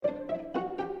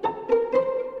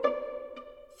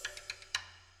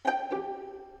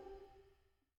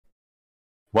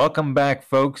Welcome back,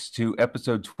 folks, to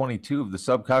episode 22 of the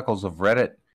Subcockles of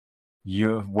Reddit,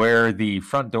 where the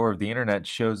front door of the internet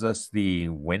shows us the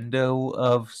window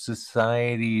of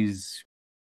society's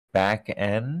back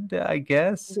end, I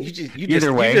guess. You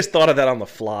Either way, just thought of that on the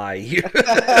fly.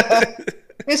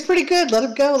 It's pretty good. Let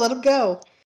him go. Let him go.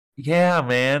 Yeah,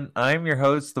 man. I'm your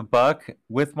host, The Buck,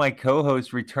 with my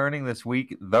co-host returning this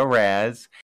week, The Raz,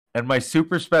 and my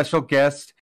super special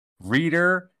guest,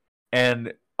 reader,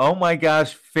 and oh my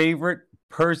gosh, favorite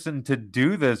person to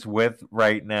do this with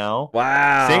right now.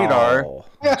 Wow.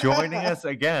 Saydar joining us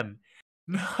again.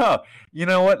 No, you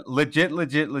know what?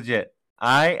 Legit.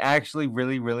 I actually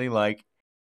really like,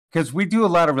 because we do a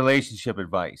lot of relationship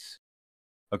advice.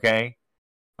 Okay?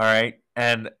 All right?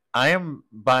 And I am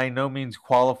by no means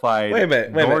qualified. Wait a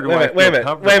minute.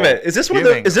 Is this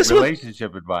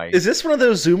relationship advice? Is this one of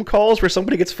those Zoom calls where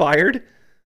somebody gets fired?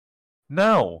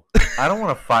 No, I don't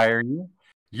want to fire you.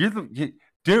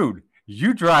 Dude,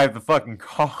 you drive the fucking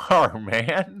car,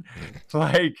 man.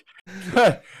 Like,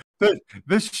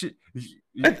 this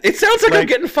it sounds like I'm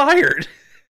getting fired.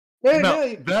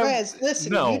 No, Raz,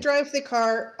 listen, you drive the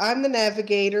car, I'm the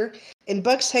navigator, and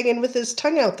Buck's hanging with his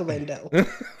tongue out the window.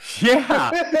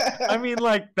 Yeah. I mean,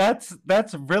 like, that's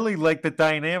really like the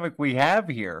dynamic we have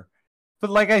here. But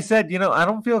like I said, I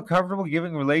don't feel comfortable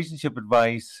giving relationship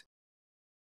advice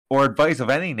or advice of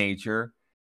any nature.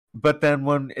 But then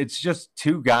when it's just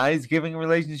two guys giving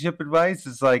relationship advice,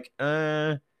 it's like,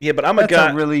 yeah, but I'm a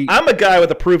guy with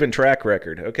a proven track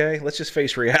record, okay? Let's just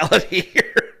face reality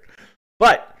here.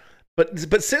 But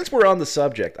since we're on the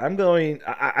subject, I've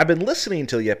been listening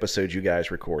to the episode you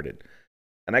guys recorded,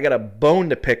 and I got a bone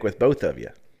to pick with both of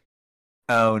you.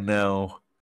 Oh no.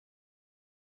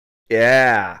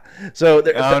 Yeah. So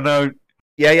no.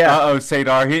 Yeah. Uh-oh,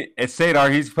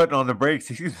 Saydar, he's putting on the brakes.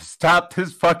 He's gonna stop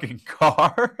this fucking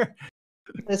car.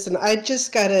 Listen, I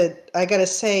gotta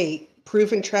say,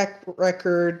 proven track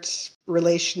record,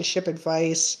 relationship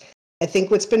advice. I think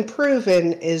what's been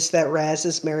proven is that Raz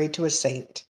is married to a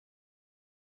saint.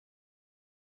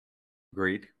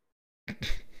 Agreed.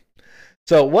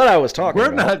 So what I was talking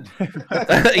about...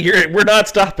 we're not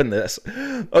stopping this.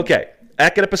 Okay.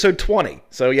 Back at episode 20.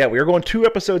 So yeah, we are going 2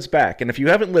 episodes back. And if you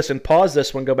haven't listened, pause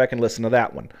this one, go back and listen to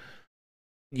that one.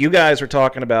 You guys were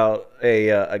talking about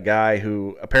a guy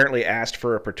who apparently asked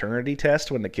for a paternity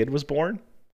test when the kid was born.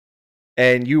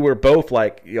 And you were both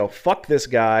like, fuck this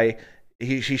guy.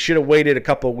 He should have waited a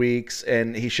couple weeks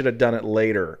and he should have done it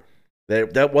later.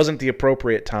 That wasn't the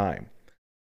appropriate time.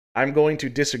 I'm going to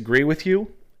disagree with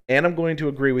you, and I'm going to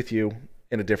agree with you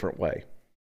in a different way.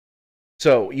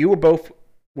 So you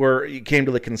came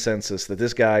to the consensus that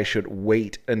this guy should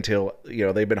wait until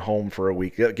they've been home for a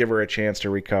week, give her a chance to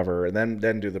recover, and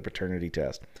then do the paternity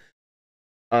test.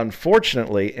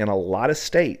 Unfortunately, in a lot of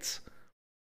states,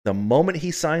 the moment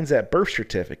he signs that birth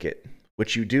certificate,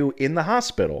 which you do in the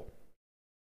hospital,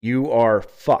 you are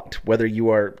fucked, whether you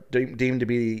are deemed to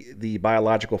be the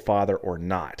biological father or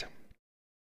not.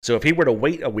 So if he were to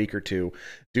wait a week or two,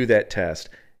 do that test,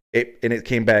 and it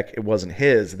came back, it wasn't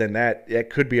his, then that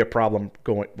could be a problem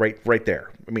going right there.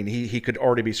 I mean, he could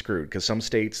already be screwed, because some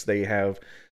states, they have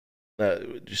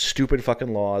stupid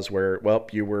fucking laws where, well,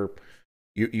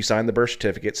 you signed the birth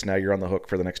certificates, now you're on the hook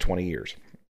for the next 20 years.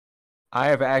 I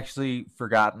have actually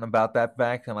forgotten about that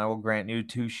fact, and I will grant you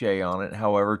touche on it.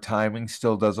 However, timing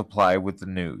still does apply with the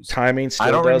news. Timing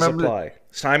still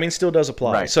does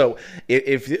apply. Right. So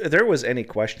if there was any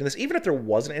question of this, even if there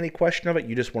wasn't any question of it,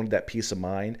 you just wanted that peace of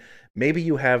mind, maybe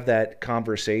you have that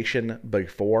conversation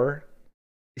before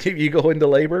you go into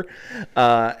labor,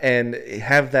 and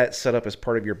have that set up as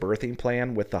part of your birthing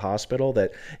plan with the hospital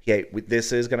that, hey,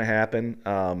 this is going to happen.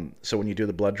 So when you do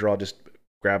the blood draw, just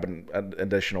grab an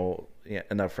additional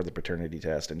enough for the paternity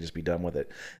test and just be done with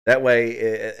it. That way,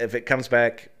 if it comes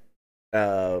back,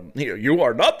 you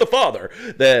are not the father,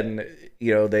 then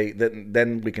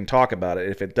then we can talk about it.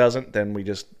 If it doesn't, then we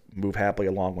just move happily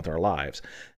along with our lives.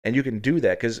 And you can do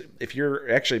that, because if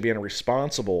you're actually being a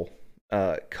responsible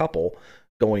couple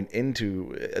going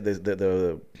into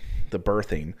the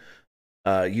birthing,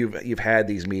 you've had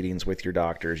these meetings with your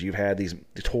doctors, you've had these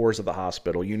tours of the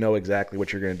hospital, you know exactly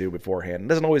what you're going to do beforehand. It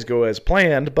doesn't always go as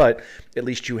planned, but at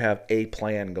least you have a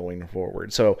plan going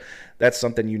forward. So that's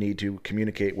something you need to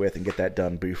communicate with and get that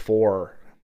done before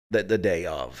the day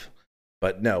of.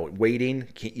 But no, waiting,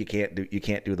 you can't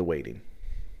do the waiting.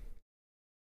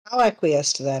 I'll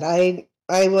acquiesce to that. I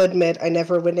will admit I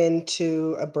never went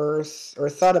into a birth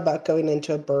or thought about going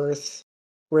into a birth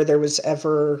where there was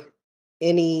ever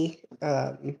any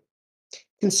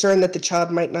concern that the child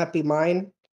might not be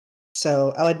mine.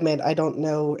 So I'll admit I don't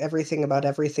know everything about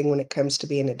everything when it comes to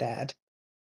being a dad.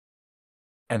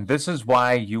 And this is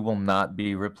why you will not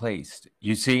be replaced.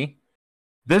 You see?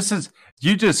 This is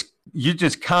you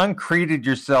just concreted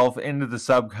yourself into the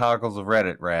subcockles of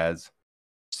Reddit, Raz.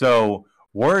 So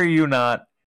worry you not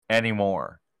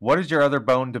anymore. What is your other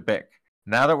bone to pick?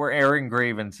 Now that we're airing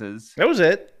grievances. That was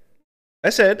it. I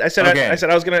said Okay. I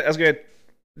was gonna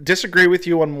disagree with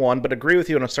you on one, but agree with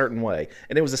you in a certain way,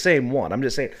 and it was the same one. I'm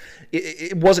just saying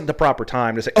it wasn't the proper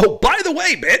time to say, "Oh, by the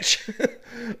way, bitch."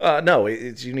 No,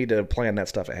 you need to plan that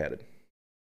stuff ahead.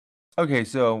 Okay,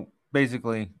 so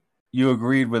basically, you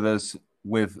agreed with us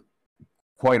with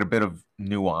quite a bit of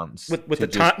nuance With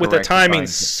the timing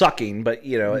sucking, but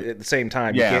at the same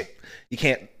time, yeah. you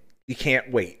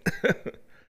can't wait.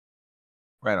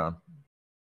 Right on.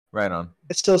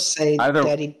 I still say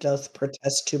Daddy doth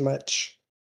protest too much,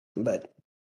 but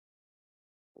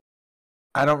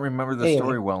I don't remember the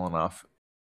story well enough.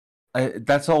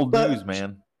 That's old news,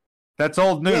 man. That's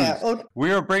old news. Yeah,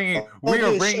 we are bringing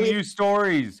you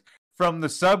stories from the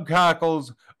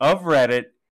subcockles of Reddit,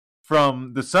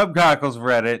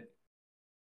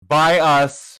 by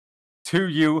us to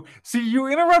you. See, you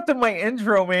interrupted my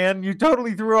intro, man. You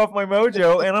totally threw off my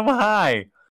mojo, and I'm high.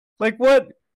 Like what?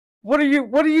 What are you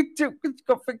doing?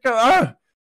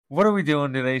 What are we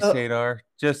doing today, Saydar?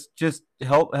 Just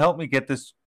help me get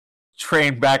this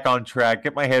train back on track.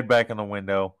 Get my head back in the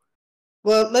window.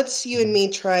 Well, let's you and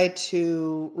me try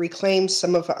to reclaim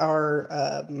some of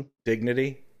our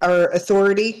dignity, our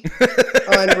authority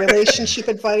on relationship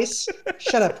advice.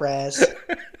 Shut up, Raz.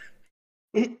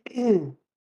 All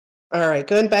right,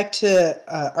 going back to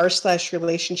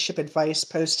r/relationship advice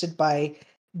posted by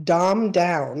Dom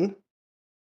Down.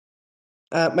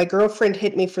 My girlfriend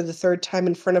hit me for the third time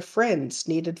in front of friends.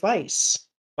 Need advice.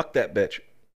 Fuck that bitch.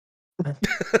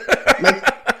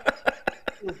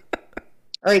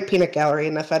 All right, Peanut Gallery,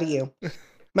 enough out of you.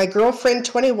 My girlfriend,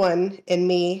 21, and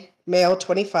me, male,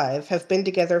 25, have been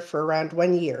together for around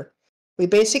 1 year. We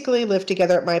basically live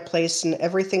together at my place, and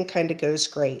everything kind of goes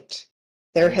great.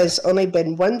 There has only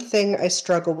been one thing I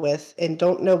struggle with and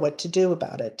don't know what to do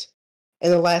about it. In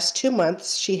the last 2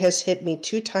 months, she has hit me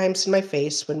 2 times in my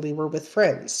face when we were with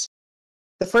friends.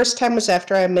 The first time was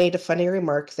after I made a funny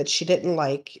remark that she didn't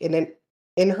like, and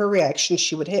in her reaction,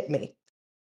 she would hit me.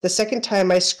 The second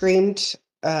time, I screamed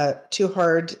too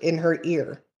hard in her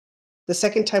ear. The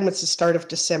second time was the start of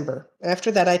December. After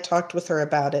that, I talked with her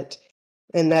about it,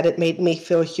 and that it made me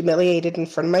feel humiliated in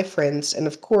front of my friends, and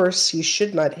of course, you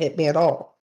should not hit me at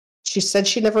all. She said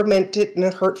she never meant it in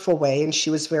a hurtful way, and she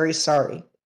was very sorry.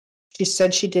 She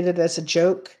said she did it as a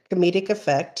joke, comedic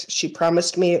effect. She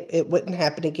promised me it wouldn't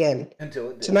happen again.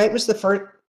 Until it did. Tonight was the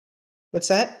first... What's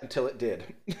that? Until it did.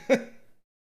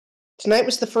 Tonight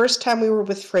was the first time we were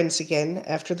with friends again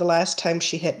after the last time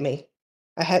she hit me.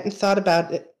 I haven't thought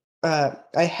about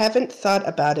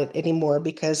it anymore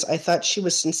because I thought she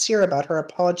was sincere about her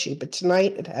apology, but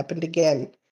tonight it happened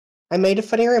again. I made a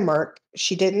funny remark.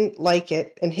 She didn't like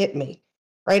it and hit me.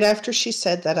 Right after she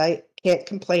said that I can't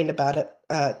complain about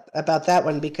that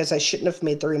one because I shouldn't have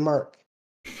made the remark.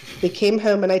 We came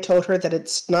home and I told her that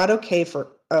it's not okay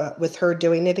with her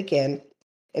doing it again.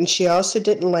 And she also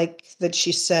didn't like that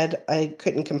she said I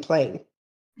couldn't complain.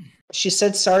 She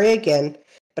said sorry again,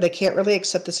 but I can't really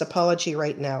accept this apology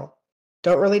right now.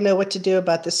 Don't really know what to do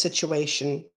about this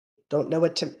situation. Don't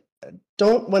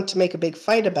want to make a big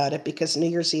fight about it because New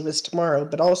Year's Eve is tomorrow,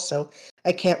 but also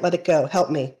I can't let it go. Help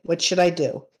me. What should I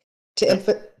do? To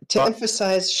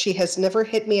emphasize, she has never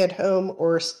hit me at home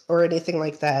or anything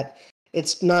like that.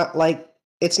 It's not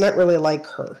really like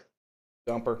her.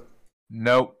 Dumper.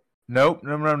 Nope.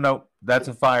 That's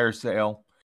a fire sale.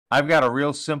 I've got a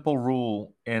real simple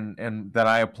rule and that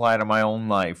I apply to my own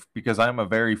life because I'm a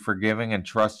very forgiving and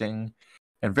trusting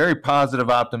and very positive,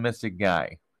 optimistic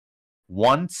guy.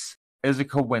 Once is a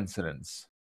coincidence.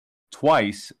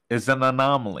 Twice is an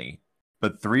anomaly.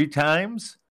 But 3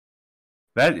 times?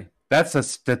 That's a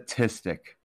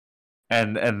statistic.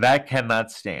 And that cannot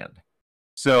stand.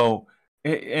 So...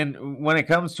 And when it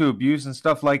comes to abuse and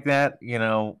stuff like that,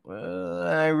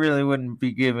 I really wouldn't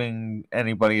be giving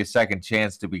anybody a second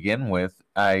chance to begin with.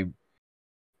 I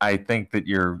think that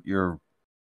your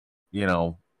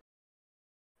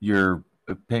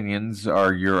opinions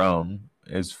are your own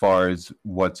as far as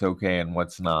what's okay and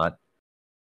what's not.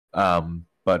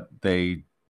 But they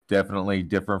definitely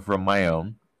differ from my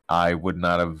own. I would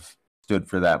not have stood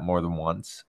for that more than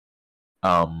once.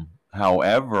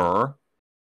 However,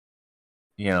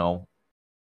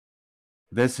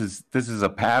 this is a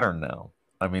pattern now.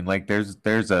 I mean, like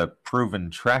there's a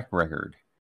proven track record.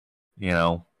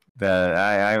 That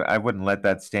I wouldn't let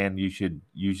that stand. You should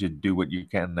do what you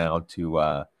can now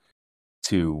to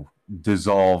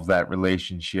dissolve that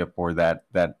relationship or that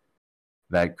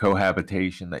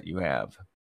cohabitation that you have.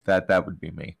 That would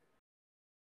be me.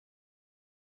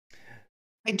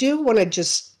 I do want to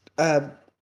just. I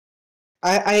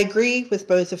agree with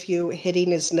both of you.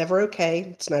 Hitting is never okay.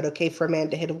 It's not okay for a man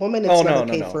to hit a woman. It's not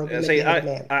okay for a woman to hit a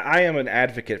man. I am an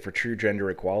advocate for true gender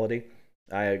equality.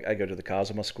 I go to the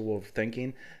Cosmo School of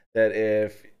Thinking that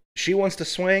if she wants to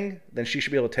swing, then she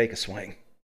should be able to take a swing.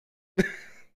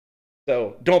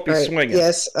 So don't be swinging.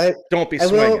 Yes, don't be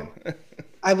swinging.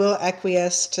 I will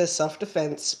acquiesce to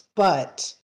self-defense,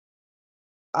 but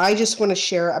I just want to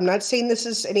share. I'm not saying this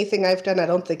is anything I've done. I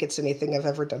don't think it's anything I've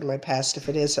ever done in my past. If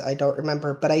it is, I don't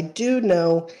remember. But I do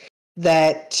know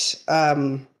that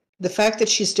the fact that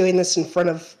she's doing this in front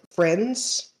of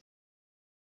friends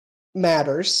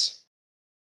matters.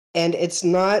 And it's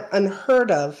not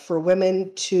unheard of for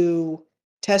women to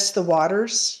test the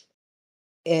waters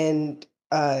and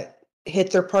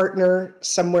hit their partner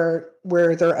somewhere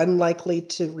where they're unlikely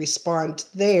to respond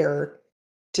there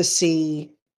to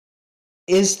see,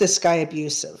 is this guy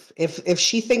abusive? If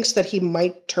she thinks that he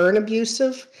might turn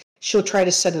abusive, she'll try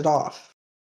to set it off.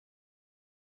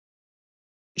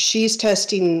 She's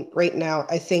testing right now,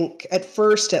 I think, at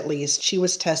first at least, she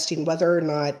was testing whether or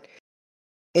not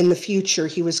in the future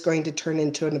he was going to turn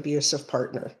into an abusive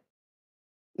partner.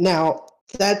 Now,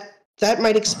 that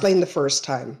might explain the first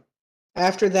time.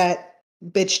 After that,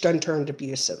 bitch done turned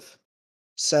abusive.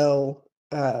 So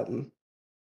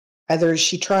either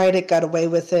she tried it, got away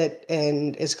with it,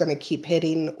 and is going to keep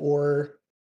hitting, or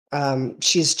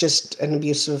she's just an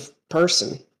abusive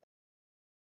person.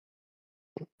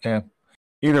 Yeah.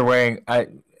 Either way, I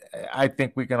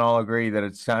think we can all agree that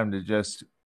it's time to just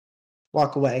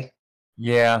walk away.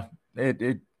 Yeah,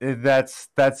 that's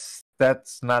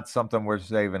not something we're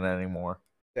saving anymore.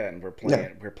 Yeah, and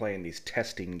we're playing these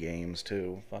testing games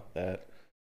too. Fuck that.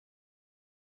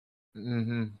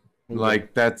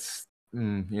 Like that's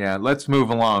yeah. Let's move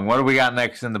along. What do we got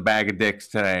next in the bag of dicks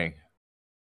today?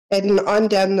 And on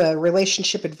down the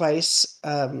relationship advice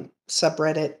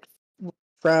subreddit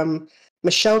from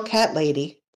Michelle Cat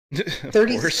Lady,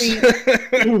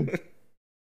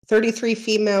 33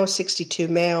 female, 62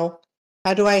 male.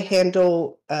 How do I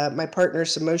handle my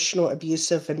partner's emotional,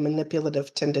 abusive, and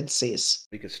manipulative tendencies?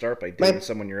 You could start by dating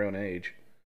someone your own age.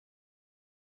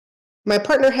 My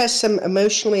partner has some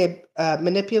emotionally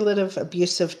manipulative,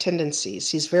 abusive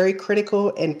tendencies. He's very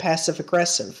critical and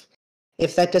passive-aggressive.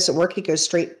 If that doesn't work, he goes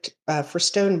straight for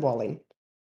stonewalling.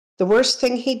 The worst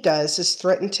thing he does is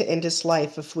threaten to end his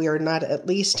life if we are not at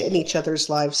least in each other's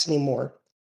lives anymore.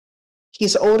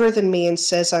 He's older than me and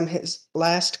says I'm his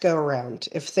last go-around.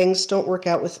 If things don't work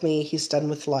out with me, he's done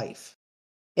with life.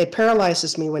 It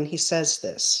paralyzes me when he says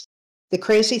this. The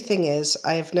crazy thing is,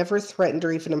 I have never threatened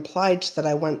or even implied that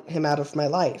I want him out of my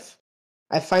life.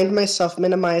 I find myself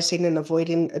minimizing and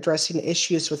avoiding addressing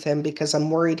issues with him because I'm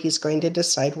worried he's going to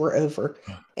decide we're over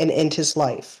and end his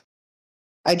life.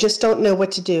 I just don't know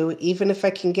what to do. Even if I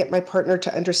can get my partner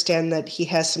to understand that he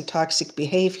has some toxic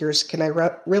behaviors, can I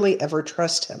really ever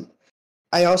trust him?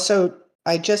 I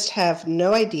just have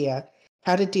no idea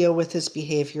how to deal with his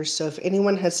behavior, so if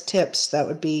anyone has tips, that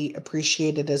would be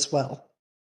appreciated as well.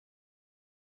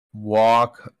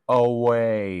 Walk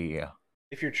away.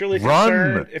 If you're truly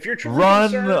concerned, away. If you're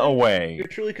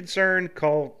truly concerned,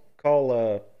 call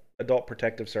Adult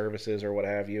Protective Services or what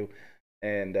have you,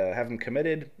 and have them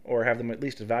committed or have them at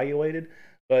least evaluated.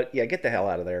 But yeah, get the hell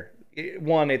out of there.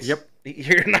 One, it's you're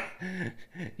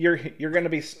gonna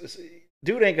be.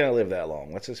 Dude ain't gonna live that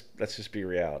long. Let's just be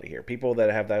reality here. People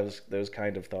that have those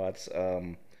kind of thoughts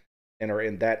and are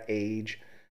in that age,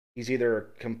 he's either a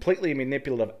completely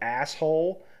manipulative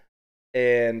asshole,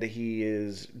 and he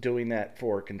is doing that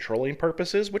for controlling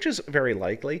purposes, which is very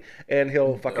likely, and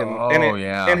he'll fucking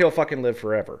and he'll fucking live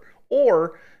forever.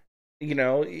 Or, you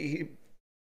know,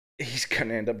 he's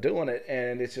gonna end up doing it,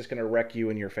 and it's just gonna wreck you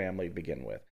and your family to begin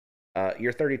with.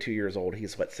 You're 32 years old.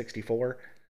 He's what, 64?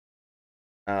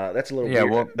 That's a little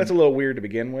weird. Well, that's a little weird to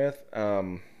begin with.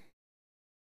 Walk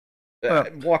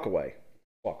away.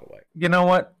 Walk away. You know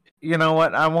what?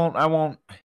 I won't.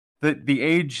 The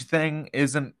age thing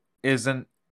isn't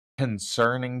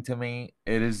concerning to me.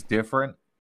 It is different,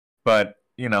 but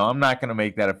I'm not going to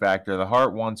make that a factor. The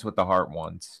heart wants what the heart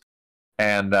wants,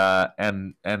 and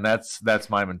that's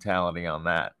my mentality on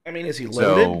that. I mean, is he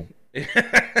loaded?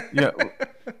 Yeah.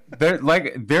 There's a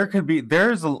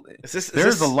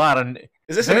lot of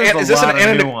is this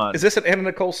an Anna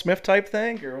Nicole Smith type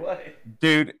thing or what?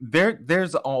 Dude,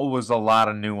 there's always a lot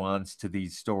of nuance to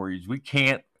these stories. We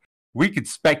could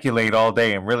speculate all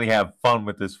day and really have fun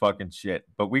with this fucking shit,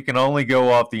 but we can only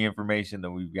go off the information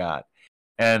that we've got.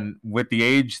 And with the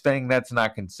age thing, that's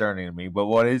not concerning to me. But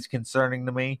what is concerning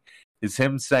to me is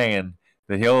him saying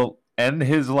that he'll end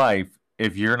his life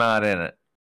if you're not in it.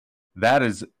 That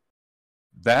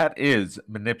is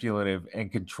manipulative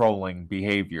and controlling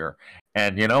behavior.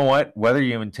 And you know what? Whether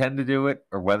you intend to do it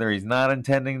or whether he's not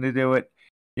intending to do it,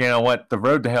 you know what? The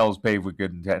road to hell is paved with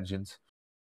good intentions.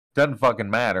 Doesn't fucking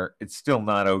matter. It's still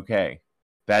not okay.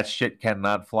 That shit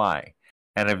cannot fly.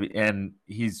 And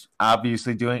he's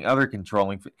obviously doing other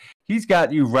controlling. He's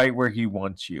got you right where he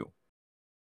wants you.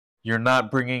 You're not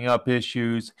bringing up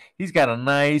issues. He's got a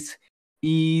nice,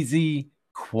 easy,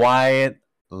 quiet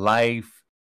life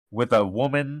with a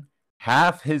woman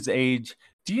half his age.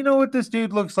 Do you know what this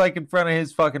dude looks like in front of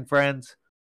his fucking friends?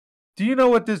 Do you know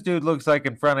what this dude looks like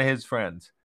in front of his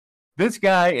friends? This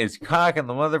guy is cocking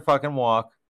the motherfucking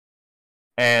walk,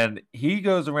 and he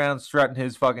goes around strutting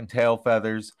his fucking tail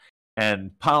feathers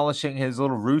and polishing his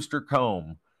little rooster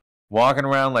comb, walking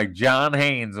around like John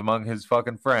Haynes among his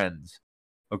fucking friends.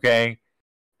 Okay?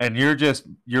 And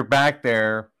you're back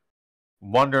there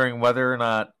wondering whether or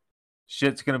not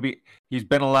shit's gonna be. He's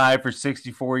been alive for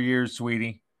 64 years,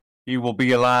 sweetie. He will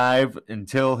be alive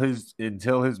until his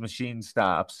machine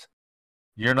stops.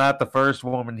 You're not the first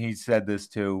woman he said this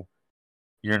to.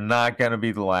 You're not gonna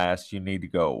be the last. You need to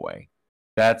go away.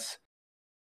 That's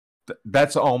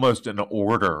almost an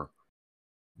order.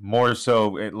 More so,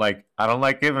 like, I don't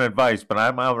like giving advice, but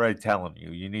I'm already telling you,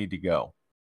 you need to go.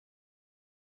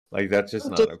 Like, that's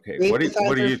just not okay. What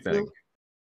do you think?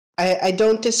 I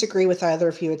don't disagree with either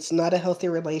of you. It's not a healthy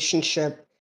relationship.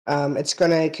 It's going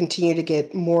to continue to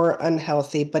get more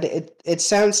unhealthy, but it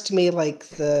sounds to me like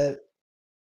the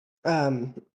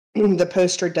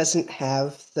poster doesn't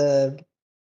have the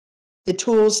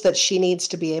tools that she needs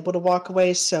to be able to walk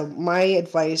away. So my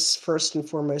advice, first and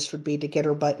foremost, would be to get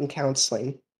her butt in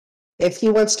counseling. If he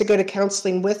wants to go to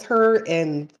counseling with her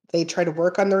and they try to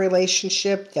work on the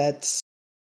relationship, that's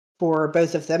for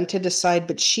both of them to decide,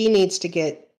 but she needs to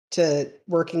get to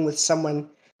working with someone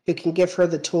who can give her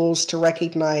the tools to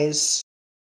recognize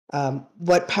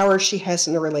what power she has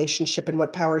in the relationship and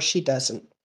what power she doesn't.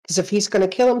 Because if he's going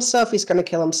to kill himself, he's going to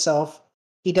kill himself.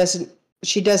 She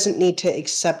doesn't need to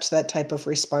accept that type of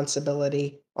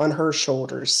responsibility on her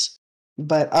shoulders.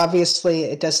 But obviously,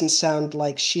 it doesn't sound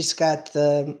like she's got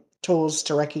the tools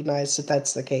to recognize that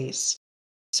that's the case.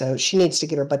 So she needs to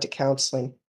get her butt to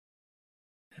counseling.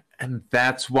 And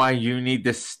that's why you need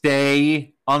to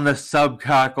stay on the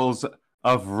subcockles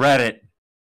of Reddit.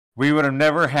 We would have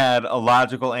never had a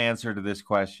logical answer to this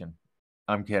question.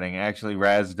 I'm kidding. Actually,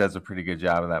 Raz does a pretty good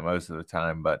job of that most of the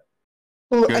time, but...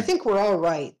 Well, I think we're all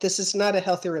right. This is not a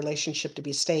healthy relationship to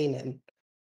be staying in.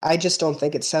 I just don't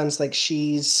think it sounds like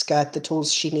she's got the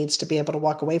tools she needs to be able to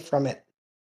walk away from it.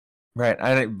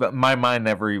 Right. But my mind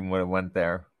never even would have went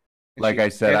there. Like I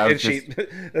said,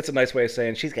 that's a nice way of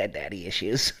saying she's got daddy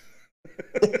issues.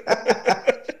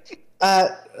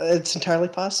 It's entirely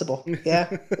possible. Yeah.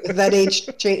 That age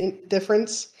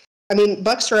difference. I mean,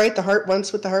 Buck's right. The heart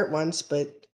wants what the heart wants,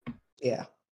 but yeah.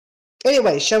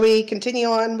 Anyway, shall we continue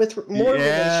on with more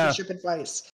relationship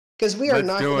advice? Because we are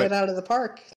knocking it out of the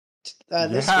park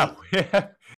this week. Yeah.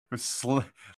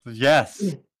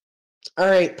 Yes. All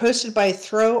right. Posted by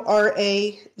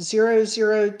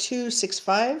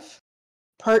ThrowRA00265.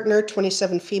 Partner,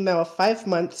 27 female, 5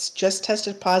 months, just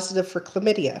tested positive for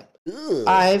chlamydia.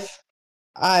 I've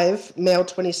male,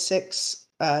 26,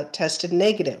 tested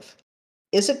negative.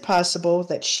 Is it possible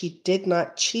that she did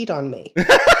not cheat on me?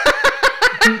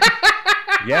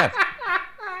 Yes.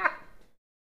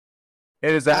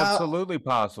 It is absolutely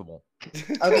possible.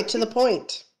 I'll get to the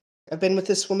point. I've been with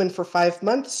this woman for 5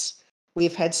 months.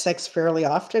 We've had sex fairly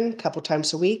often, a couple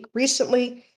times a week.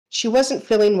 Recently, she wasn't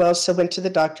feeling well, so went to the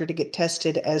doctor to get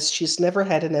tested as she's never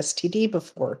had an STD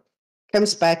before.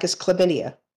 Comes back as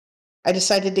chlamydia. I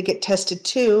decided to get tested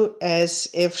too, as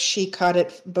if she caught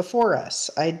it before us.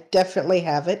 I definitely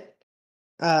have it.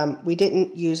 We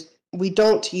don't use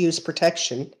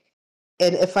protection.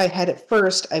 And if I had it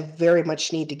first, I very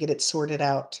much need to get it sorted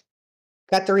out.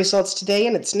 Got the results today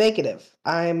and it's negative.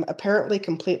 I'm apparently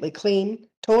completely clean.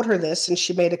 Told her this and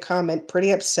she made a comment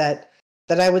pretty upset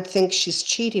that I would think she's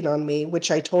cheating on me,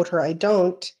 which I told her I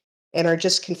don't, and are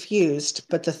just confused,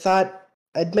 but the thought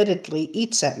admittedly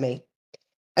eats at me.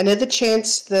 I know the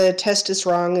chance the test is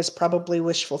wrong is probably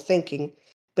wishful thinking,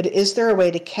 but is there a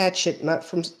way to catch it not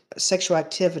from sexual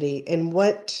activity, and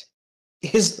what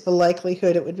is the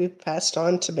likelihood it would be passed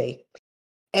on to me?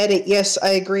 Edit, yes, I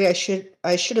agree. I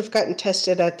should have gotten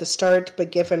tested at the start,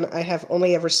 but given I have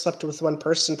only ever slept with one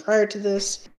person prior to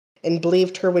this, and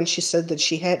believed her when she said that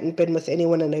she hadn't been with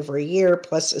anyone in over a year,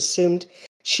 plus assumed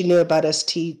she knew about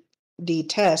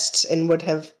tests and would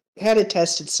have had a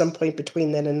test at some point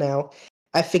between then and now,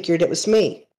 I figured it was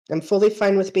me. I'm fully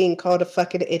fine with being called a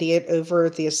fucking idiot over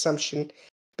the assumption,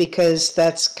 because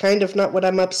that's kind of not what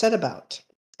I'm upset about.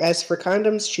 As for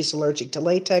condoms, she's allergic to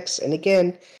latex, and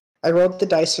again, I rolled the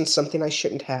dice on something I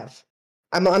shouldn't have.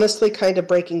 I'm honestly kind of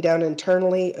breaking down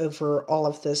internally over all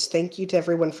of this. Thank you to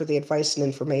everyone for the advice and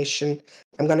information.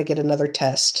 I'm going to get another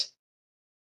test.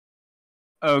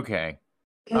 Okay.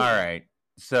 All right.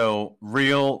 So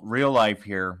real life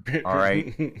here. All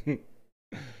right.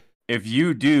 If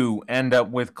you do end up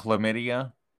with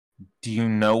chlamydia, do you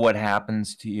know what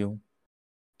happens to you?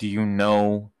 Do you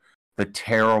know the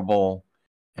terrible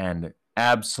and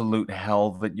absolute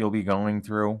hell that you'll be going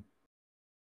through?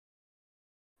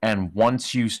 And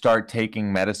once you start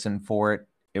taking medicine for it,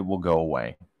 it will go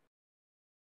away.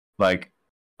 Like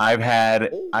I've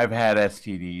had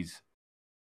STDs.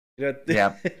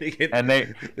 Yeah,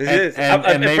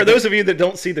 and for those of you that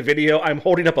don't see the video, I'm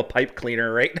holding up a pipe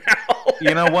cleaner right now.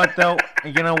 You know what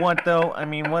though? I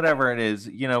mean, whatever it is,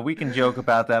 we can joke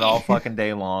about that all fucking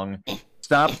day long.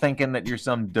 Stop thinking that you're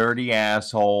some dirty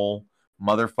asshole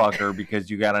motherfucker because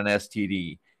you got an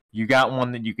STD. You got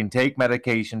one that you can take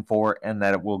medication for and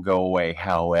that it will go away.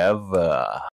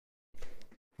 However,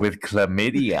 with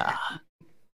chlamydia,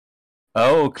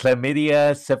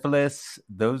 chlamydia, syphilis,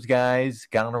 those guys,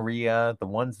 gonorrhea, the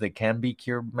ones that can be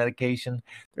cured with medication,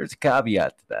 there's a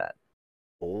caveat to that.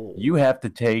 Oh. You have to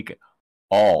take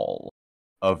all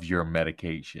of your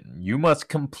medication. You must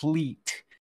complete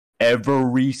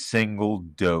every single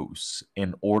dose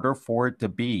in order for it to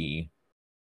be,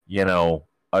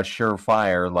 a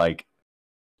surefire, like,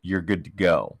 you're good to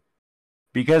go.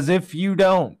 Because if you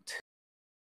don't,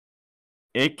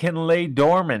 it can lay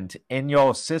dormant in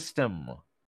your system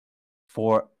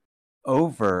for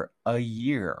over a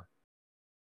year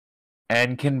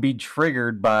and can be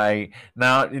triggered by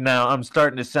now I'm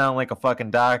starting to sound like a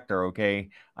fucking doctor,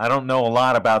 okay? I don't know a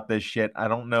lot about this shit. I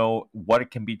don't know what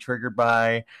it can be triggered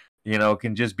by. It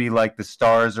can just be like the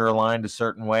stars are aligned a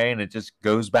certain way and it just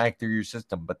goes back through your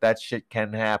system, but that shit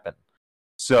can happen.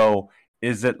 So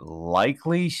is it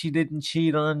likely she didn't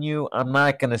cheat on you? I'm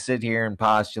not going to sit here and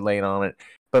postulate on it.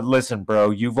 But listen,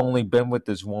 bro, you've only been with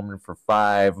this woman for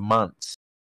 5 months.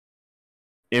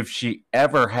 If she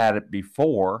ever had it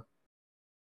before,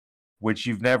 which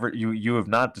you have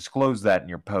not disclosed that in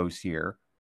your post here,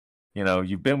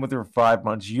 you've been with her for 5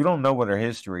 months. You don't know what her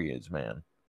history is, man.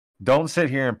 Don't sit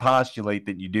here and postulate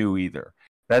that you do either.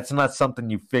 That's not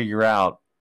something you figure out.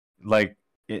 Like,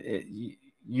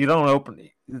 you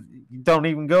don't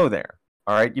even go there.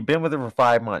 All right. You've been with her for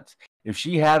 5 months. If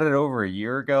she had it over a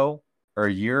year ago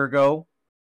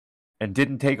and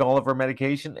didn't take all of her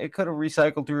medication, it could have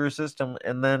recycled through her system.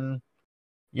 And then,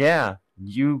 yeah,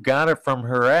 you got it from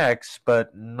her ex,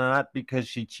 but not because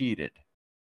she cheated.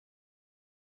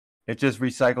 It just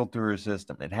recycled through her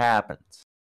system. It happens.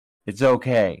 It's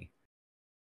okay.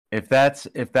 If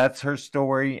that's her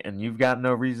story and you've got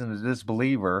no reason to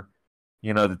disbelieve her,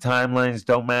 the timelines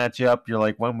don't match up. You're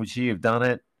like, when would she have done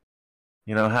it?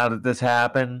 How did this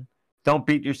happen? Don't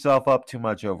beat yourself up too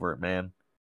much over it, man.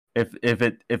 If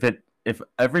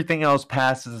everything else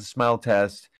passes the smell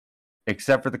test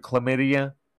except for the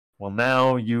chlamydia, well,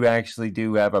 now you actually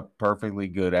do have a perfectly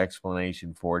good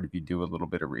explanation for it if you do a little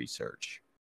bit of research.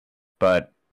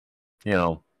 But,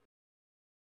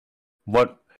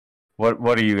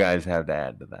 what do you guys have to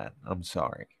add to that? I'm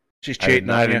sorry. She's cheating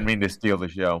on you. I didn't mean to steal the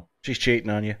show. She's cheating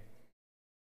on you.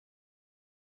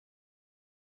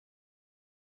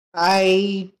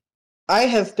 I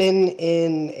have been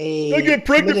in a I get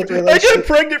pregnant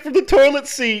from the toilet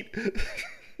seat.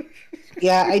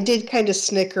 Yeah, I did kind of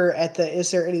snicker at the is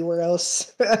there anywhere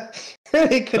else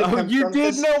it could have come you from,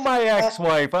 did know my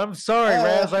ex-wife. I'm sorry,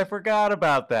 Raz. I forgot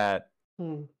about that.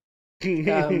 I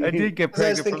did get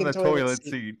pregnant from the toilet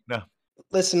seat. No.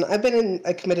 Listen, I've been in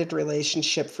a committed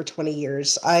relationship for 20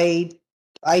 years. I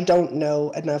don't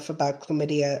know enough about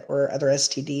chlamydia or other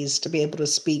STDs to be able to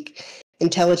speak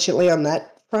intelligently on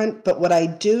that front, but what I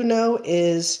do know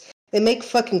is they make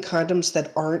fucking condoms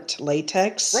that aren't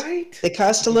latex. Right. They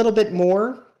cost a little bit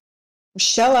more.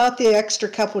 Shell out the extra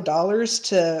couple dollars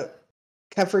to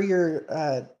cover your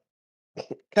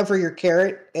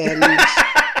carrot and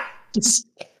just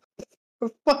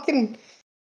fucking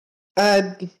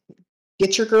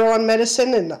get your girl on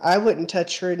medicine, and I wouldn't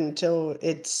touch her until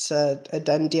it's a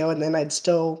done deal, and then I'd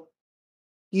still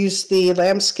use the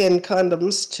lambskin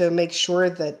condoms to make sure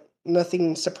that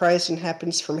nothing surprising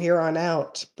happens from here on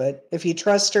out. But if you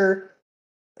trust her,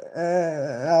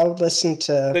 I'll listen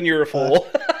to... Then you're a fool.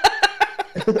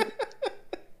 You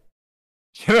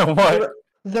know what?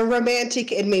 The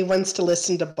romantic in me wants to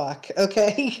listen to Buck,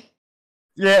 okay?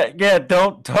 Yeah,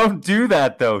 don't do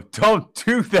that though. Don't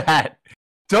do that.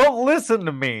 Don't listen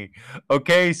to me.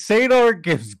 Okay? Saydar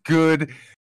gives good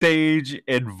stage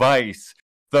advice.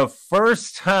 The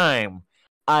first time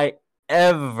I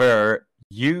ever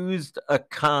used a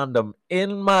condom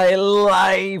in my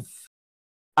life,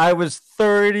 I was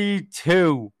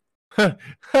 32.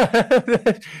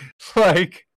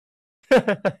 Like,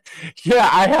 yeah,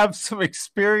 I have some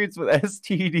experience with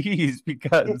STDs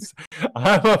because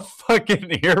I'm a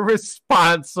fucking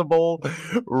irresponsible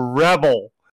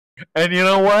rebel. And you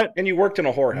know what? And you worked in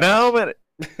a whorehouse. Now that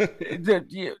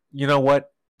you know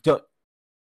what?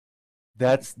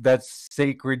 That's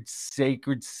sacred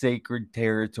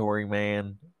territory,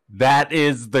 man. That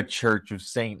is the Church of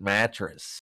Saint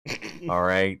Mattress. All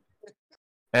right.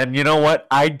 And you know what?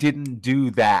 I didn't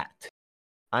do that.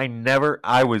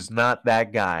 I was not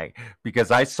that guy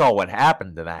because I saw what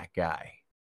happened to that guy.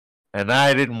 And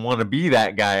I didn't want to be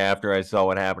that guy after I saw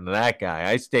what happened to that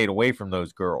guy. I stayed away from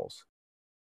those girls.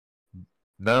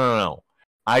 No.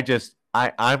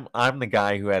 I'm the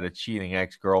guy who had a cheating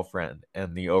ex-girlfriend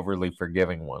and the overly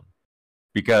forgiving one.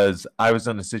 Because I was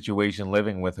in a situation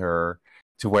living with her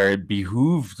to where it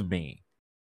behooved me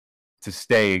to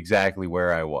stay exactly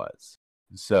where I was.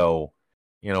 So,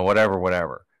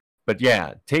 whatever. But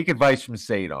yeah, take advice from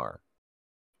Saydar.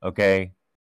 Okay?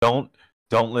 Don't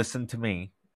listen to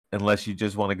me unless you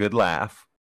just want a good laugh.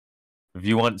 If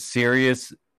you want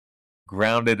serious,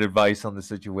 grounded advice on the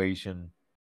situation,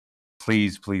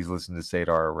 please listen to Saydar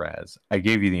or Raz. I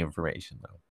gave you the information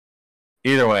though.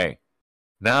 Either way,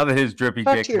 now that his drippy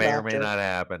dick may or may not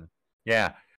happen,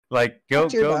 yeah, like go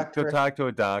talk to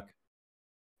a doc.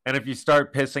 And if you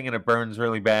start pissing and it burns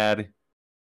really bad,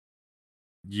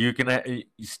 you can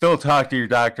still talk to your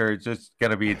doctor. It's just going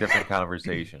to be a different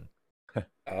conversation.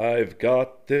 I've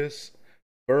got this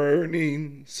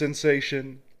burning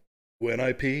sensation when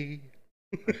I pee.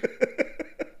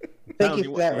 Thank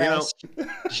you for that, Raz.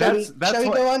 Shall we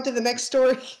go on to the next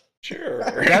story? Sure.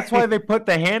 That's why they put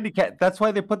the handicap. That's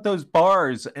why they put those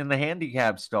bars in the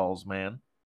handicap stalls, man.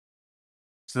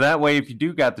 So that way, if you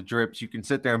do got the drips, you can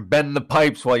sit there and bend the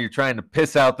pipes while you're trying to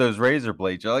piss out those razor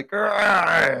blades. You're like,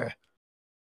 argh!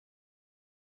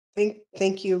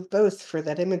 Thank you both for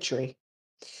that imagery.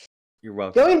 You're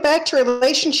welcome. Going back to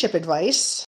relationship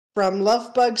advice from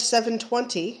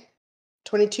Lovebug720,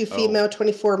 22 female,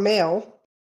 24 male.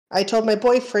 I told my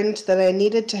boyfriend that I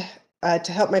needed to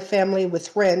help my family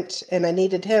with rent, and I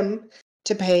needed him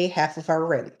to pay half of our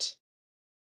rent.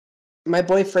 My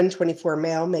boyfriend, 24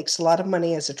 male, makes a lot of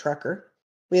money as a trucker.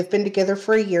 We have been together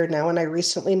for a year now, and I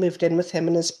recently moved in with him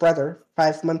and his brother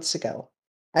 5 months ago.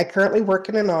 I currently work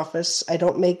in an office. I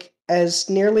don't make as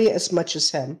nearly as much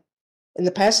as him. In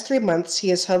the past 3 months, he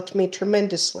has helped me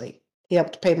tremendously. He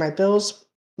helped pay my bills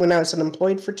when I was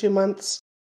unemployed for 2 months.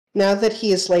 Now that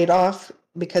he is laid off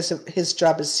because of his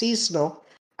job is seasonal,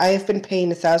 I have been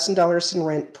paying $1,000 in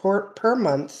rent per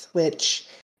month, which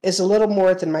is a little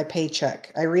more than my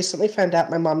paycheck. I recently found out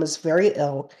my mom is very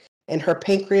ill and her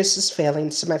pancreas is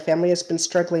failing, so my family has been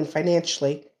struggling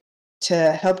financially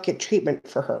to help get treatment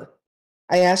for her.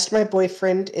 I asked my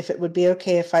boyfriend if it would be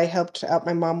okay if I helped out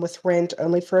my mom with rent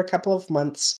only for a couple of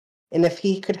months, and if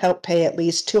he could help pay at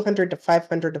least $200 to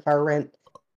 $500 of our rent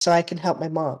so I can help my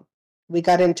mom. We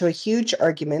got into a huge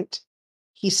argument.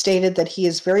 He stated that he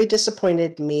is very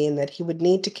disappointed in me and that he would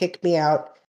need to kick me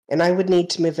out and I would need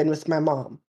to move in with my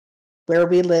mom. Where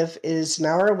we live is an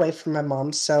hour away from my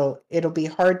mom, so it'll be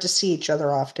hard to see each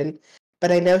other often,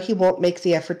 but I know he won't make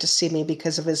the effort to see me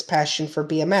because of his passion for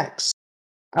BMX.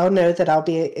 I'll know that I'll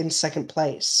be in second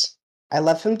place. I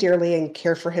love him dearly and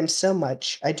care for him so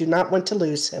much. I do not want to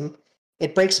lose him.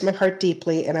 It breaks my heart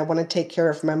deeply, and I want to take care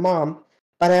of my mom,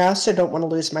 but I also don't want to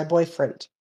lose my boyfriend.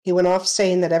 He went off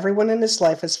saying that everyone in his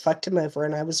life has fucked him over,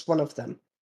 and I was one of them.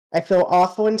 I feel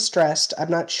awful and stressed. I'm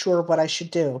not sure what I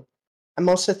should do. I'm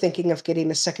also thinking of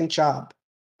getting a second job.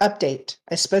 Update.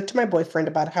 I spoke to my boyfriend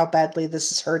about how badly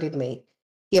this is hurting me.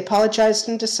 He apologized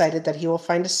and decided that he will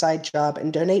find a side job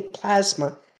and donate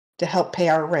plasma to help pay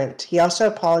our rent. He also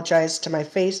apologized to me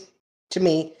face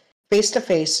to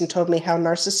face and told me how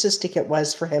narcissistic it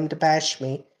was for him to bash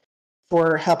me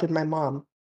for helping my mom.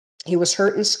 He was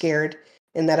hurt and scared,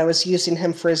 and that I was using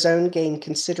him for his own gain,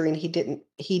 considering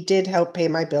he did help pay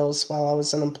my bills while I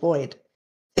was unemployed.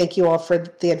 Thank you all for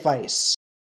the advice.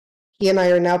 He and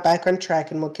I are now back on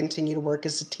track and will continue to work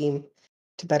as a team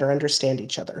to better understand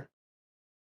each other.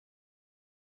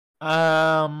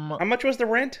 How much was the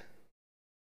rent?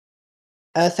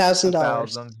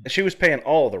 $1,000. She was paying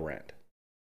all the rent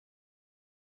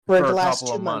For the last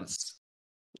 2 months.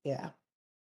 Yeah.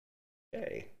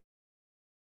 Okay.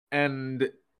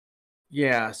 And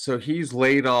yeah, so he's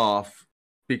laid off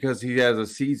because he has a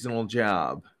seasonal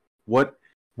job. What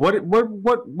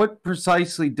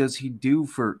precisely does he do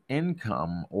for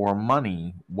income or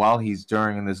money while he's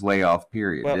during this layoff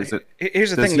period? Well, Is it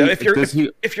here's the does thing, though. he does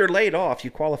he If you're laid off,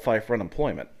 you qualify for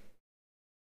unemployment.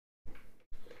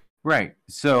 right?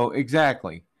 So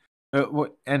exactly,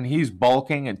 and he's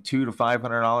bulking at $200 to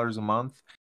 $500 a month,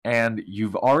 and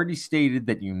you've already stated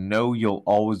that you know you'll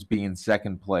always be in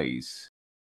second place.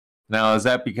 Now, is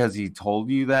that because he told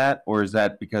you that, or is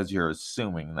that because you're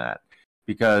assuming that?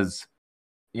 Because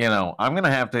I'm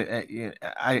gonna have to.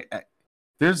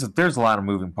 There's a lot of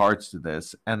moving parts to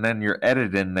this, and then your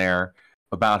edit in there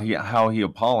about how he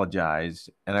apologized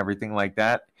and everything like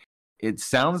that. It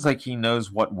sounds like he knows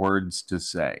what words to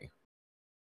say.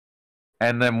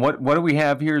 And then what do we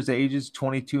have here? Is ages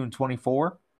 22 and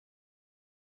 24?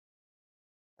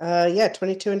 Yeah,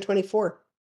 22 and 24.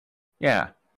 Yeah,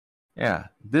 yeah.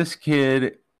 This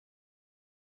kid,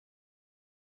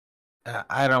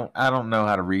 I don't know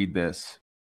how to read this.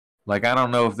 Like, I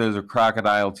don't know if those are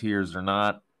crocodile tears or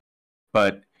not,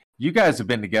 but you guys have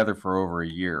been together for over a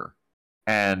year,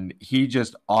 and he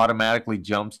just automatically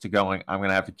jumps to going, I'm going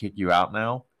to have to kick you out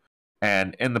now.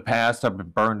 And in the past, I've been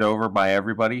burned over by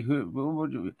everybody.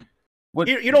 What?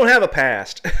 You don't have a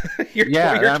past. you're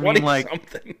Yeah, 20, you're I mean, 20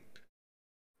 something.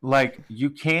 Like, you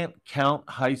can't count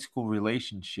high school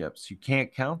relationships. You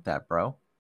can't count that, bro.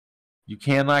 You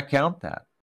cannot count that.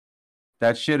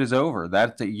 That shit is over.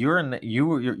 You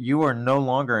are no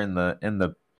longer in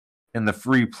the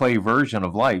free play version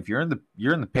of life. You're in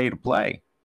the pay to play.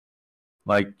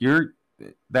 Like,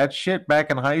 that shit back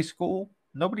in high school,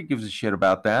 nobody gives a shit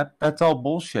about that. That's all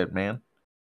bullshit, man.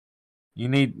 You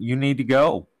need to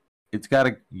go. You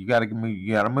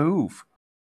gotta move.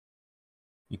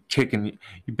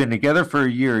 You've been together for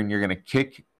a year, and you're gonna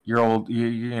kick you're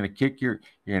gonna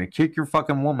kick your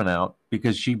fucking woman out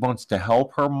because she wants to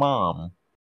help her mom.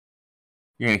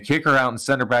 You're gonna kick her out and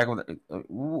send her back with.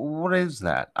 What is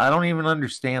that? I don't even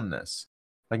understand this.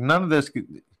 Like, none of this.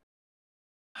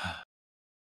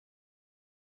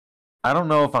 I don't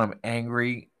know if I'm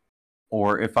angry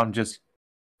or if I'm just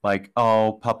like,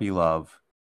 oh, puppy love.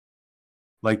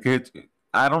 Like,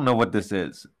 I don't know what this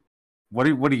is. What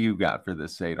do you got for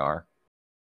this, Saydar?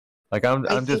 Like, I'm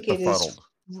I just think it is befuddled.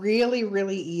 really,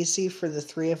 really easy for the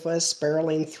three of us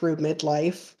barreling through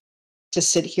midlife to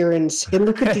sit here and say,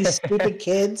 look at these stupid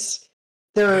kids.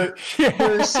 They're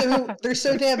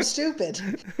so damn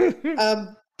stupid.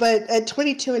 But at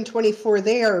 22 and 24,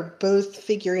 they are both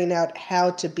figuring out how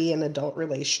to be an adult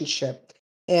relationship.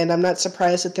 And I'm not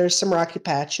surprised that there's some rocky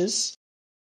patches.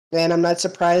 And I'm not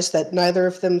surprised that neither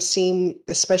of them seem,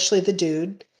 especially the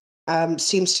dude,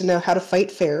 seems to know how to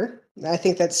fight fair. I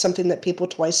think that's something that people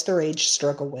twice their age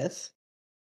struggle with.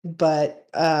 But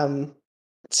it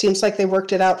seems like they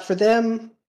worked it out for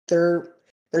them. They're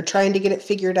trying to get it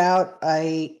figured out.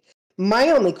 My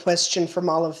only question from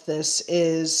all of this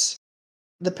is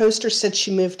the poster said she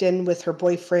moved in with her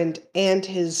boyfriend and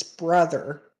his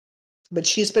brother, but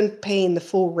she's been paying the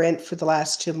full rent for the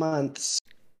last 2 months.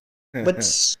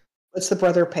 What's the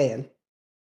brother paying?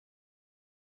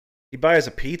 He buys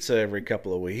a pizza every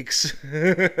couple of weeks.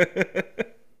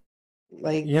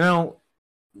 Like,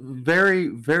 very,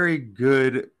 very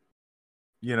good,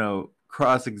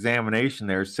 cross-examination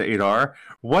there, Saydar.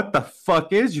 What the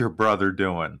fuck is your brother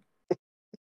doing?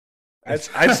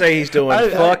 I'd say he's doing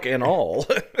fuck and all.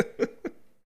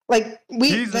 like,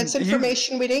 that's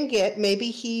information we didn't get.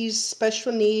 Maybe he's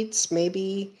special needs.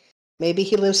 Maybe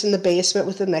he lives in the basement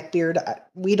with a neckbeard.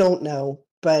 We don't know,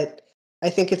 but I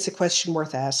think it's a question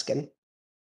worth asking.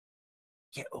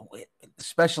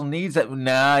 Special needs?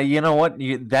 Nah, you know what?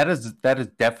 That is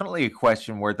definitely a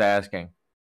question worth asking.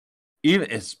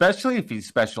 Even especially if he's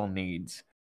special needs,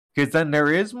 because then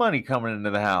there is money coming into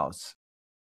the house.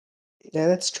 Yeah,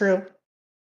 that's true.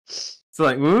 It's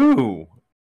like, ooh,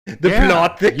 the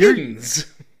plot thickens.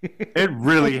 It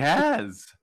really has.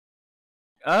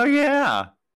 Oh yeah.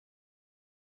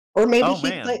 Or maybe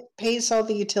he pays all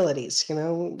the utilities.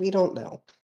 We don't know.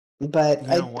 But you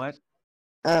know what?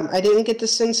 I didn't get the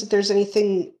sense that there's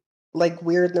anything like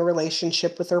weird in the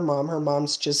relationship with her mom. Her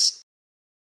mom's just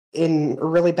in a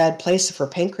really bad place if her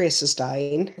pancreas is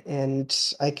dying, and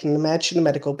I can imagine the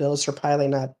medical bills are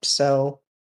piling up. So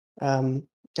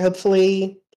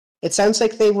hopefully, it sounds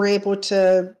like they were able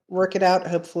to work it out.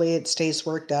 Hopefully it stays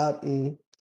worked out and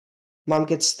mom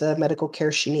gets the medical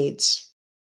care she needs.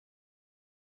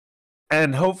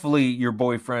 And hopefully your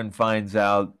boyfriend finds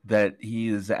out that he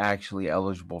is actually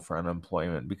eligible for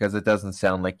unemployment, because it doesn't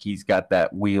sound like he's got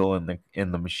that wheel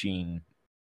in the machine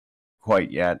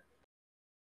quite yet.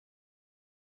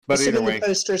 But Assuming either way, the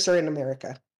posters are in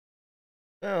America.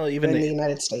 Well, Or even in the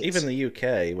United States. even the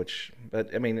UK,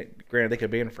 but I mean, granted, they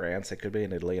could be in France, they could be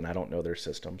in Italy, and I don't know their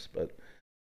systems. But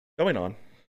going on.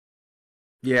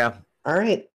 yeah. All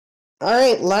right.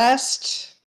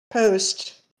 Last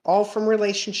post, all from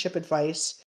relationship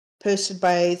advice, posted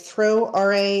by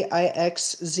Raixzeeq.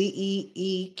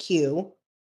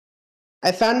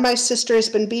 I found my sister has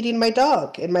been beating my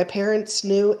dog, and my parents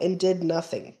knew and did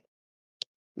nothing.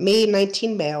 Me,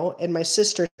 19 male, and my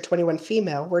sister, 21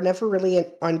 female, were never really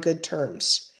on good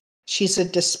terms. She's a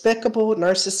despicable,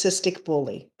 narcissistic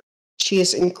bully. She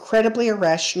is incredibly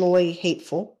irrationally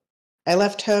hateful. I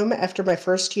left home after my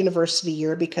first university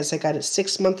year because I got a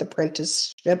 6-month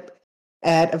apprenticeship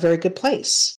at a very good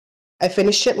place. I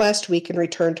finished it last week and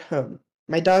returned home.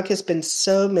 My dog has been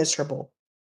so miserable.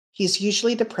 He's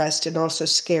usually depressed and also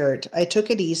scared. I took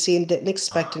it easy and didn't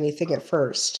expect anything at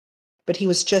first, but he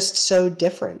was just so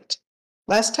different.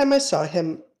 Last time I saw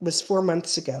him was 4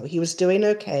 months ago. He was doing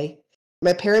okay.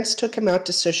 My parents took him out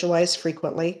to socialize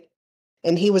frequently,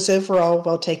 and he was overall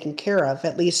well taken care of.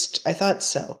 At least I thought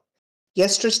so.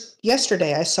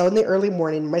 Yesterday, I saw in the early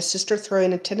morning my sister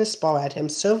throwing a tennis ball at him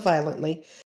so violently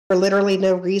for literally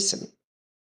no reason.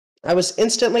 I was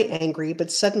instantly angry,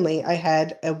 but suddenly I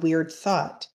had a weird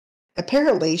thought.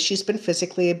 Apparently, she's been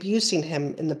physically abusing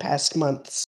him in the past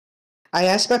months. I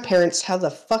asked my parents how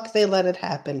the fuck they let it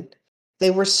happen.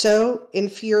 They were so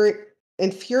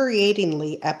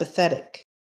infuriatingly apathetic.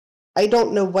 I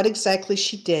don't know what exactly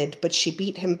she did, but she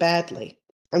beat him badly.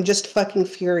 I'm just fucking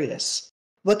furious.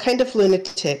 What kind of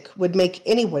lunatic would make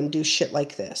anyone do shit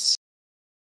like this?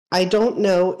 I don't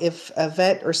know if a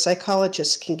vet or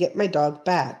psychologist can get my dog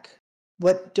back.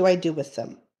 What do I do with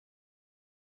them?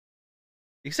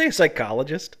 You say a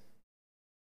psychologist?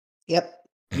 Yep.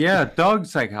 Yeah, dog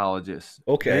psychologist.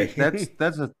 Okay. That's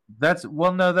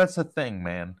a thing,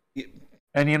 man.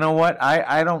 And you know what?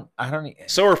 I don't.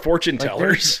 So are fortune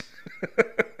tellers.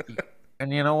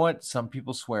 And you know what? Some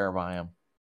people swear by them.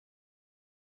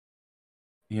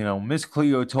 You know, Miss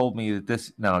Cleo told me that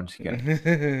this. No, I'm just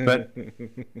kidding. But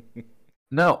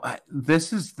no,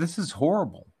 this is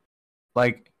horrible.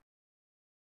 Like,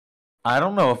 I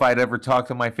don't know if I'd ever talk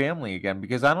to my family again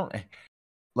because I don't.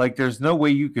 Like, there's no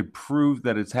way you could prove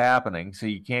that it's happening, so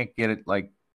you can't get it.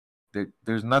 Like,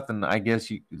 there's nothing. I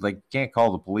guess you can't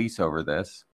call the police over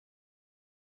this.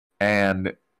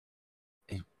 And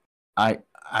I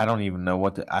don't even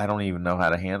know I don't even know how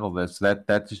to handle this.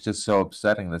 That's just so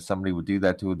upsetting that somebody would do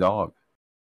that to a dog.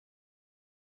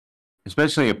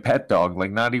 Especially a pet dog,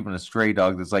 like not even a stray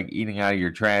dog that's like eating out of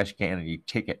your trash can and you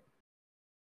kick it.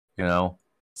 You know?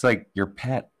 It's like your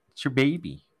pet. It's your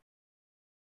baby.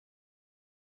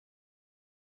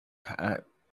 I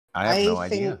have no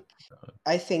idea.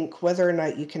 I think whether or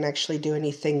not you can actually do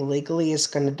anything legally is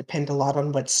going to depend a lot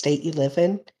on what state you live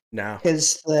in. No.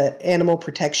 Because the animal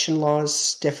protection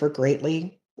laws differ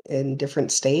greatly in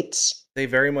different states. They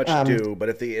very much do, but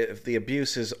if the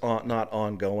abuse is not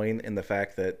ongoing, and the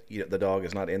fact that the dog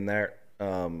is not in there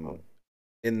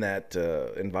in that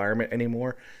environment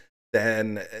anymore,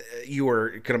 then you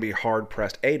are going to be hard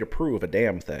pressed to prove a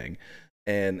damn thing,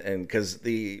 and because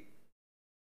the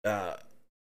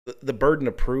burden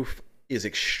of proof is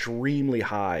extremely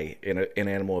high in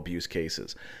animal abuse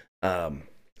cases. I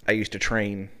used to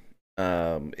train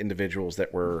individuals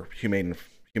that were humane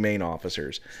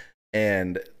officers,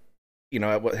 and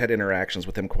I had interactions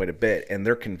with them quite a bit, and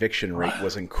their conviction rate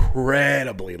was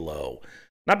incredibly low.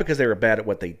 Not because they were bad at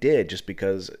what they did, just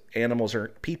because animals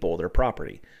aren't people, they're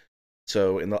property.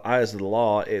 So in the eyes of the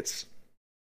law, it's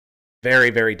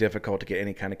very, very difficult to get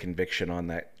any kind of conviction on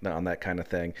that kind of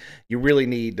thing. You really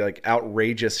need like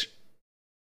outrageous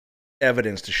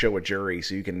evidence to show a jury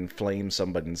so you can inflame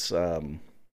somebody's ire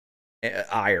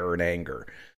and anger.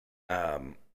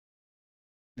 And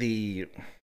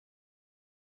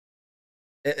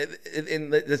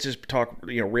let's just talk,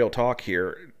 real talk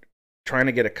here. Trying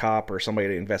to get a cop or somebody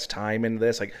to invest time into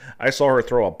this. Like, I saw her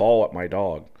throw a ball at my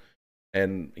dog,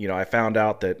 and I found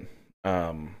out that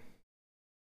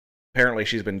apparently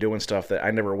she's been doing stuff that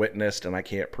I never witnessed and I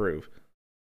can't prove.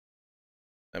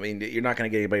 I mean, you're not going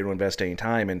to get anybody to invest any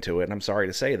time into it, and I'm sorry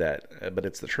to say that, but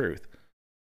it's the truth.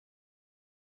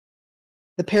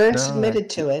 The parents admitted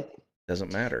to it.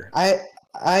 Doesn't matter. I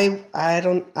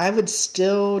would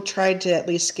still try to at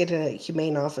least get a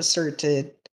humane officer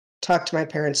to talk to my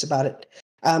parents about it.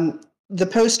 The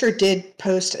poster did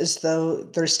post as though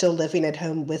they're still living at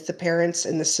home with the parents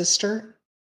and the sister.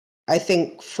 I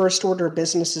think first order of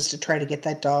business is to try to get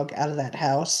that dog out of that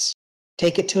house,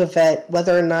 take it to a vet,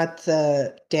 whether or not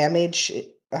the damage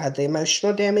the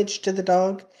emotional damage to the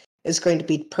dog is going to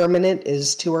be permanent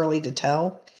is too early to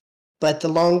tell. But the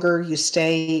longer you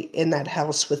stay in that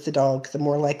house with the dog, the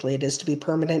more likely it is to be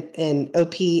permanent. And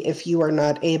OP, if you are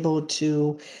not able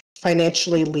to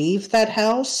financially leave that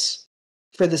house,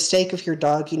 for the sake of your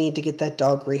dog, you need to get that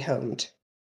dog rehomed.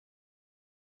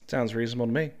 Sounds reasonable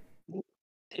to me.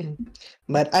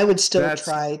 But I would still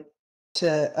try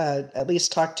to at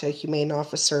least talk to a humane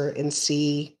officer and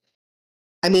see.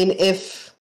 I mean,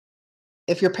 if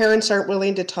your parents aren't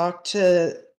willing to talk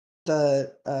to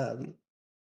the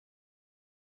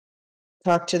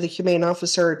humane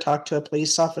officer or talk to a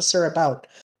police officer about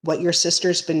what your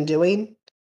sister's been doing.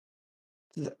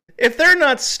 If they're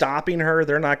not stopping her,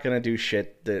 they're not going to do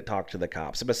shit to talk to the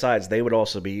cops. Besides, they would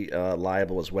also be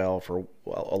liable as well for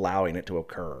allowing it to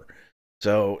occur.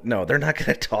 So, no, they're not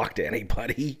going to talk to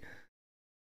anybody.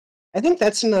 I think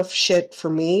that's enough shit for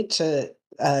me to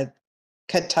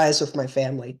cut ties with my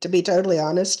family. To be totally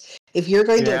honest, if you're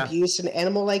going to abuse an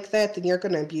animal like that, then you're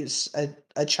going to abuse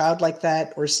a child like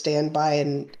that or stand by,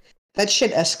 and that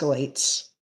shit escalates.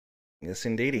 Yes,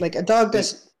 indeedy. Like a dog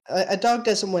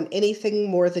doesn't want anything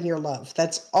more than your love.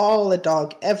 That's all a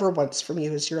dog ever wants from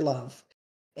you is your love.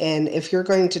 And if you're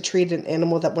going to treat an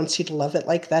animal that wants you to love it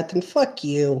like that, then fuck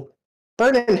you.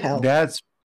 Burn in hell. That's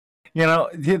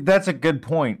a good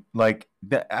point. Like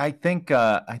I think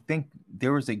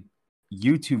there was a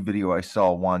YouTube video I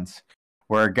saw once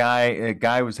where a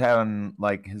guy was having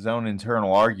like his own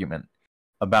internal argument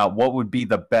about what would be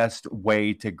the best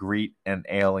way to greet an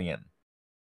alien.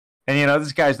 And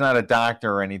this guy's not a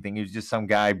doctor or anything. He was just some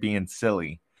guy being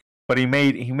silly. But he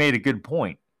made a good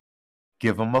point.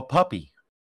 Give him a puppy.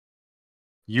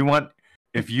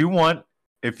 If you want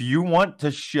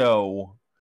to show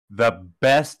the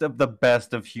best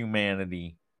of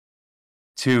humanity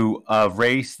to a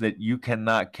race that you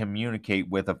cannot communicate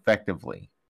with effectively,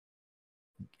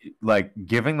 like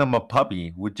giving them a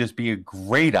puppy would just be a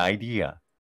great idea.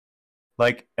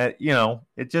 Like,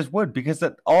 it just would, because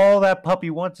all that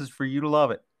puppy wants is for you to love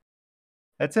it.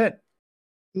 That's it.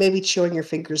 Maybe chewing your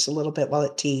fingers a little bit while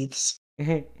it teethes.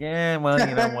 Yeah, well,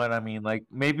 you know what I mean. Like,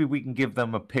 maybe we can give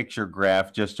them a picture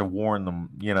graph just to warn them.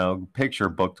 Picture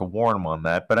book to warn them on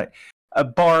that. But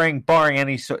barring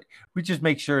any sort, we just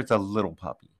make sure it's a little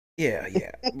puppy. Yeah.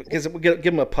 Because we give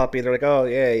them a puppy, they're like, oh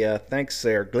yeah, thanks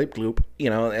there, gloop gloop,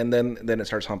 and then it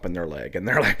starts humping their leg, and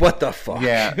they're like, what the fuck?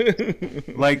 Yeah,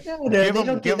 like no, they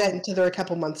don't do that until they're a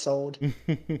couple months old.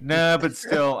 No, but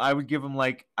still, I'd give them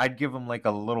like a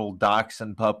little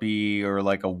dachshund puppy, or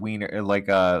like a wiener, like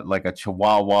a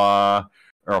Chihuahua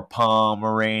or a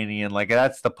Pomeranian. Like,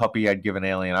 that's the puppy I'd give an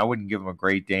alien. I wouldn't give him a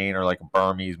Great Dane or like a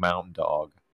Burmese Mountain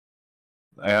Dog.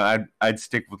 I'd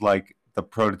stick with like the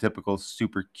prototypical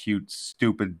super cute,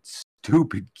 stupid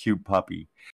cute puppy.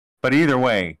 But either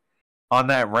way, on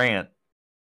that rant,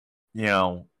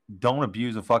 don't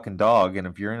abuse a fucking dog. And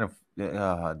if you're in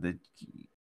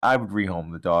I would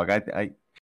rehome the dog. I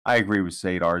agree with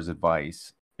Saydar's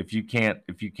advice. If you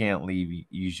can't leave,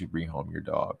 you should rehome your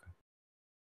dog.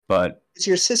 But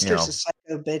your sister's a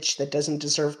psycho bitch that doesn't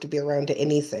deserve to be around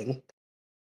anything.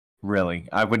 Really,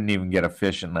 I wouldn't even get a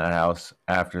fish in that house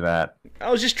after that.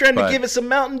 I was just trying to give it some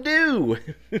Mountain Dew.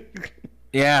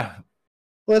 Yeah.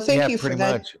 Well, thank you for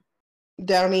that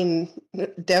downing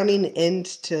end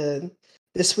to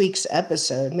this week's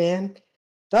episode, man.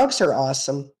 Dogs are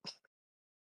awesome.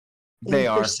 They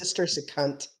are. Your sister's a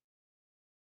cunt.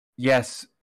 Yes,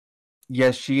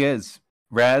 she is.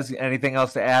 Raz, anything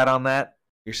else to add on that?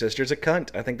 Your sister's a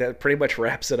cunt. I think that pretty much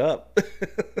wraps it up.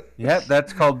 Yeah,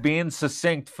 that's called being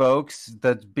succinct, folks.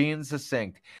 That's being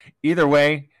succinct. Either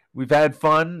way, we've had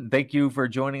fun. Thank you for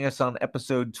joining us on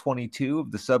episode 22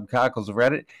 of the Cockles of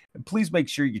Reddit. And please make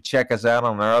sure you check us out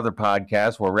on our other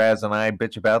podcast where Raz and I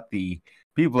bitch about the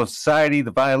people of society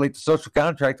that violate the social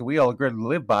contract that we all agree to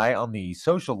live by on the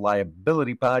Social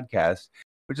Liability Podcast,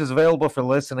 which is available for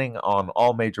listening on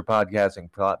all major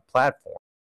podcasting platforms.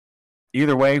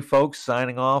 Either way, folks,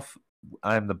 signing off.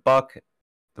 I'm the Buck,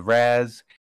 the Raz,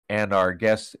 and our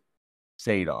guest,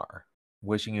 Saydar.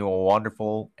 Wishing you a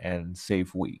wonderful and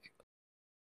safe week.